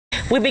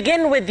We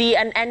begin with the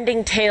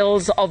unending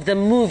tales of the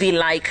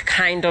movie-like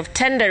kind of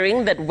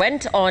tendering that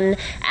went on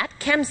at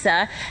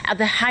KEMSA at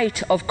the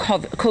height of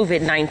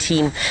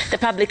COVID-19. The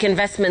Public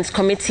Investments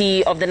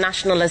Committee of the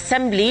National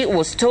Assembly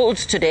was told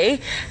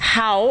today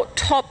how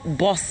top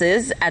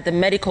bosses at the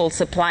Medical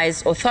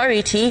Supplies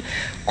Authority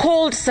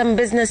called some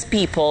business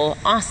people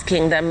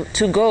asking them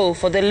to go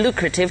for the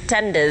lucrative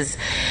tenders.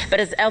 But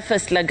as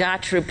Elfas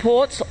Lagat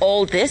reports,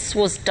 all this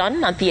was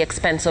done at the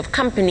expense of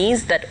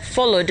companies that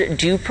followed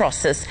due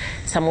process,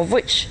 some of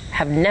which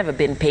have never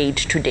been paid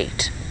to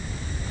date.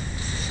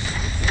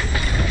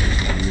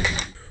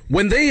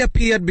 When they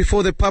appeared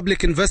before the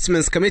Public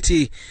Investments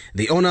Committee,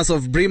 the owners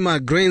of Briama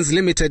Grains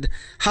Limited,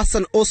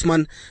 Hassan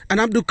Osman and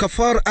Abdul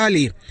Kafar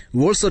Ali,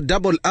 who also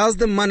doubled as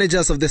the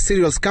managers of the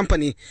cereals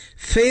company,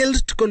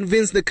 failed to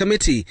convince the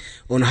committee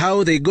on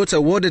how they got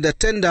awarded a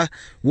tender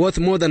worth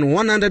more than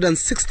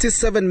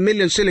 167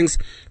 million shillings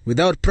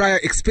without prior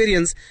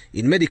experience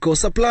in medical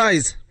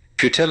supplies.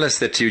 If you tell us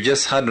that you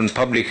just heard on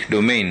public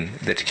domain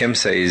that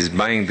KEMSA is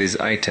buying these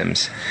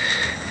items,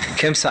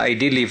 KEMSA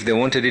ideally, if they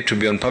wanted it to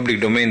be on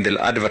public domain, they'll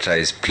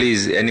advertise,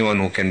 please, anyone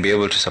who can be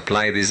able to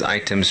supply these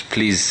items,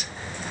 please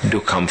do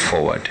come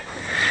forward.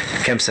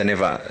 KEMSA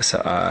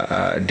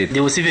never did.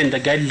 There was even the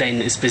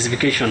guideline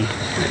specification,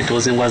 it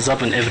was in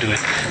WhatsApp and everywhere,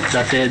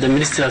 that the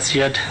minister has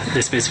shared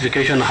the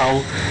specification, how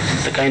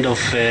the kind of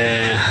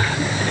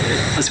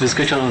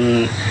specification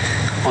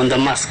on the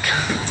mask,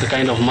 the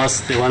kind of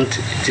mask they want,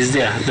 it is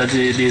there. That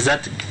is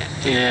that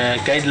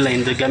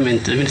guideline the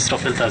government, the Minister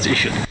of Health has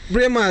issued.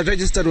 Briama,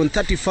 registered on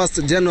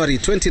 31st January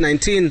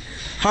 2019,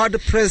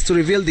 hard pressed to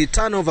reveal the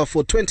turnover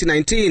for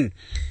 2019.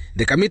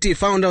 The committee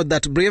found out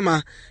that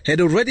Briama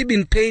had already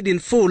been paid in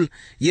full,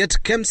 yet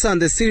KEMSA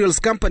and the cereals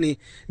company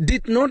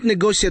did not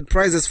negotiate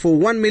prices for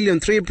 1 million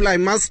 3-ply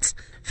masks,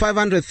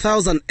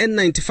 500,000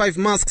 N95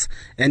 masks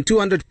and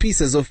 200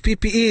 pieces of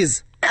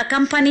PPEs. A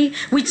company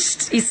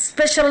which is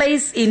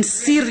specialized in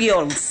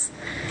cereals,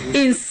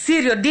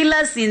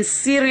 dealers in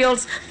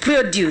cereals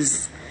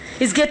produce,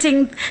 is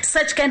getting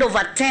such kind of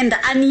a tender,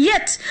 and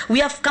yet we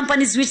have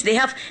companies which they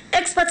have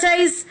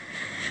expertise,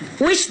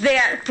 which they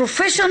are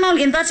professional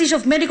in that issue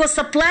of medical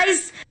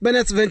supplies.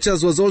 Bennetts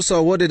Ventures was also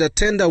awarded a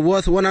tender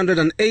worth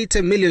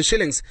 180 million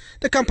shillings.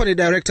 The company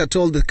director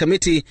told the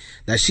committee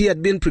that she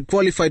had been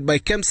pre-qualified by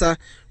KEMSA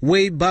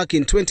way back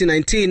in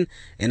 2019,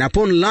 and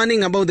upon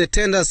learning about the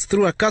tenders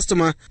through a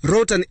customer,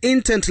 wrote an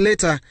intent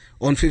letter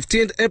on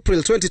 15th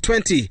April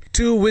 2020.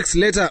 2 weeks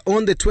later,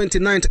 on the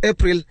 29th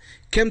April,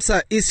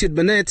 KEMSA issued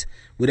Bennett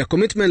with a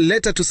commitment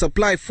letter to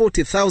supply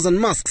 40,000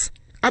 masks.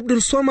 Abdul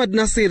Swamad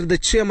Nasir, the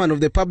chairman of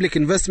the Public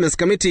Investments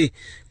Committee,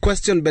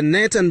 questioned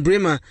Bennett and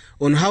Briama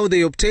on how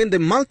they obtained the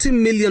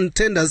multi-million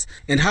tenders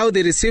and how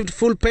they received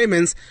full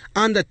payments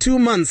under 2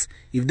 months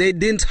if they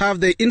didn't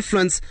have the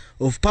influence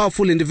of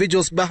powerful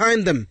individuals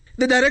behind them.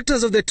 The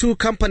directors of the two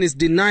companies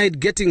denied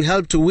getting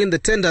help to win the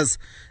tenders.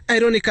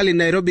 Ironically,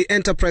 Nairobi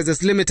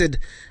Enterprises Limited,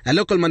 a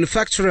local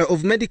manufacturer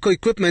of medical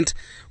equipment,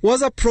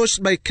 was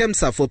approached by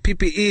KEMSA for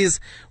PPEs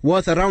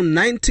worth around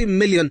 90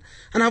 million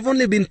and have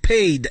only been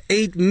paid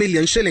 8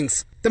 million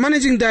shillings. The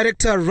managing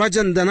director,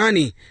 Rajan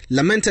Danani,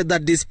 lamented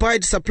that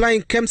despite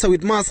supplying KEMSA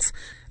with masks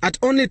at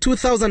only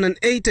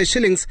 2,080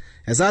 shillings,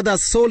 as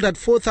others sold at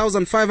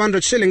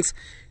 4,500 shillings,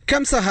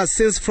 KEMSA has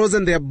since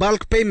frozen their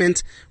bulk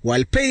payment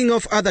while paying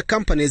off other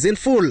companies in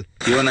full.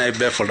 Even I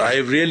baffled. I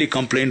really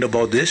complained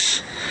about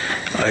this.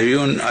 I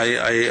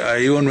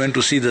even went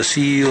to see the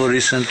CEO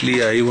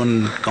recently. I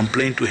even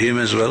complained to him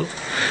as well.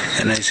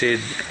 And I said,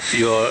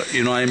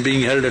 I'm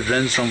being held at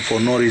ransom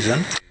for no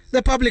reason.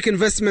 The Public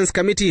Investments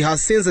Committee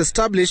has since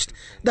established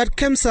that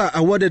KEMSA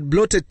awarded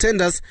bloated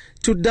tenders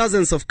to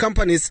dozens of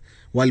companies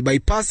while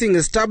bypassing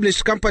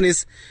established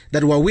companies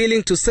that were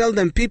willing to sell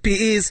them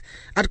PPEs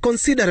at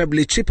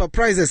considerably cheaper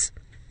prices.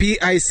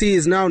 PIC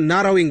is now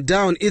narrowing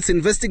down its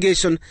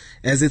investigation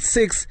as it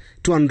seeks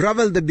to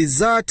unravel the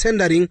bizarre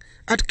tendering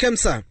at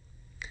KEMSA.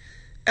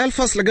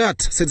 Elfas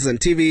Lagat, Citizen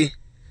TV,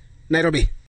 Nairobi.